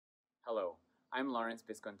Hello, I'm Lawrence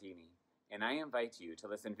Biscontini, and I invite you to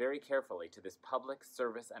listen very carefully to this public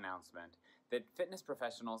service announcement that fitness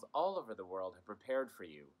professionals all over the world have prepared for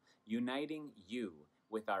you, uniting you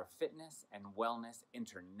with our fitness and wellness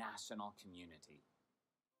international community.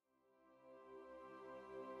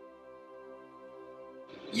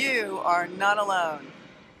 You are not alone.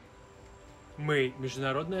 Мы,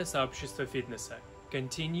 международное сообщество фитнеса,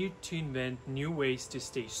 continue to invent new ways to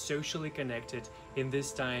stay socially connected in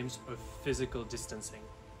these times of physical distancing.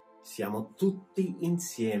 Siamo tutti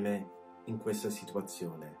insieme in questa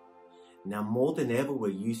situazione. Now more than ever, we're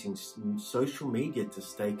using social media to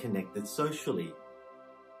stay connected socially,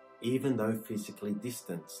 even though physically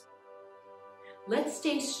distanced. Let's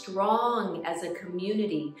stay strong as a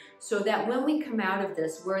community so that when we come out of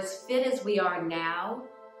this, we're as fit as we are now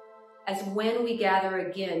as when we gather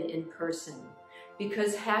again in person.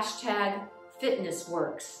 Because #fitness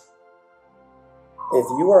works. If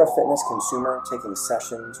you are a fitness consumer taking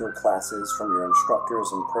sessions or classes from your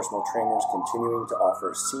instructors and personal trainers continuing to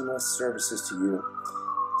offer seamless services to you,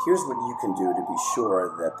 here's what you can do to be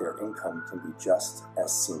sure that their income can be just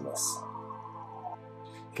as seamless.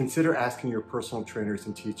 Consider asking your personal trainers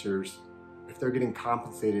and teachers if they're getting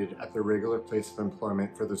compensated at their regular place of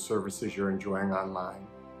employment for the services you're enjoying online.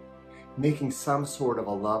 Making some sort of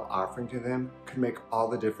a love offering to them could make all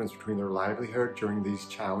the difference between their livelihood during these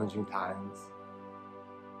challenging times.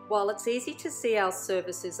 While it's easy to see our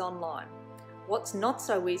services online, what's not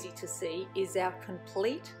so easy to see is our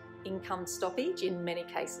complete income stoppage in many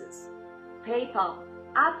cases. PayPal,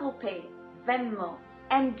 Apple Pay, Venmo,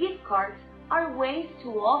 and gift cards are ways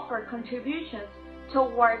to offer contributions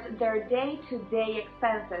towards their day-to-day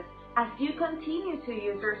expenses as you continue to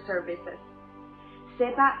use their services.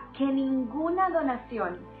 Sepa que ninguna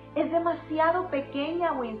donación es demasiado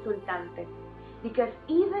pequeña o insultante, because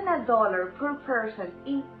even $1 per person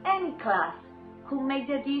in any class could make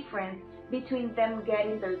the difference between them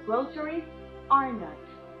getting their groceries or not.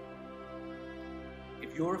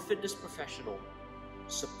 If you're a fitness professional,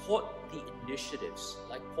 support the initiatives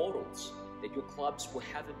like portals that your clubs will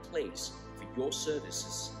have in place for your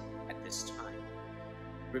services at this time.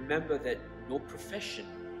 Remember that no profession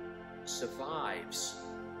survives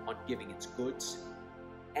on giving its goods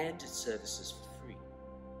and its services for free.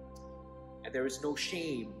 And there is no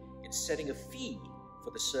shame in setting a fee for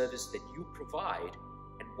the service that you provide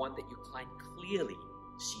and one that your client clearly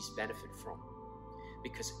sees benefit from.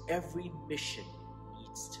 Because every mission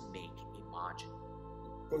needs to make a margin.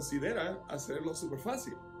 Considera hacerlo súper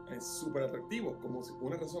fácil, es súper atractivo, como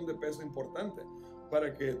una razón de peso importante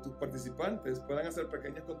para que tus participantes puedan hacer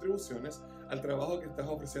pequeñas contribuciones al trabajo que estás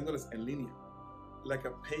ofreciéndoles en línea. Like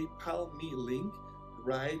a PayPal Me link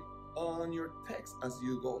right on your text as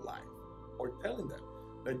you go live, or telling them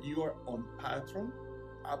that you are on Patreon,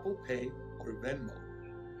 Apple Pay, or Venmo.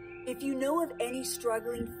 If you know of any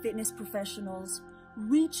struggling fitness professionals,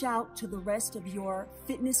 reach out to the rest of your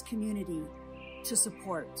fitness community to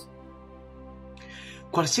support.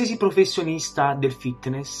 Qualsiasi professionista del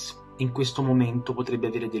fitness in questo momento potrebbe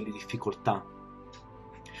avere delle difficoltà.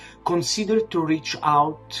 Consider to reach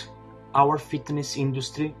out our fitness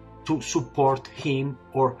industry to support him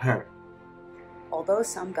or her. Although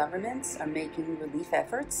some governments are making relief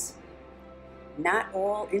efforts, not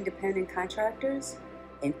all independent contractors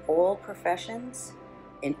in all professions,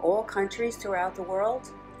 in all countries throughout the world,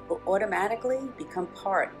 will automatically become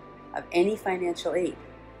part of any financial aid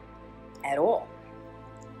at all.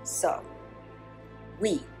 So,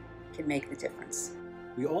 we can make the difference.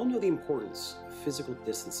 We all know the importance of physical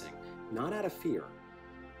distancing, not out of fear,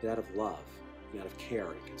 but out of love and out of care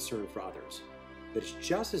and concern for others. But it's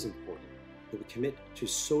just as important that we commit to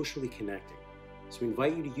socially connecting. So we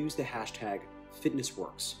invite you to use the hashtag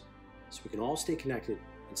 #FitnessWorks so we can all stay connected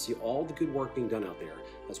and see all the good work being done out there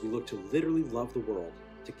as we look to literally love the world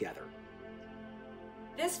together.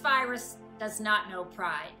 This virus does not know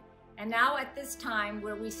pride. And now at this time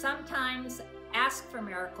where we sometimes ask for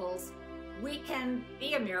miracles, we can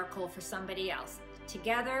be a miracle for somebody else.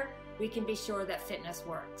 Together, we can be sure that fitness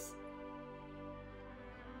works.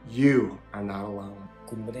 You are not alone.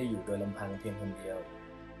 คุณไม่ได้อยู่โดยลำพังเพียงคนเดียว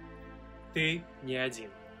Ты не один.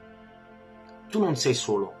 Tu non sei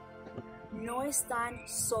solo. No están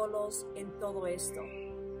solos en todo esto.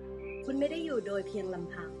 คุณไม่ได้อยู่โดยเพียงล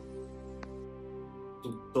ำพัง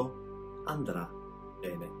Tutto andrà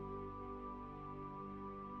bene.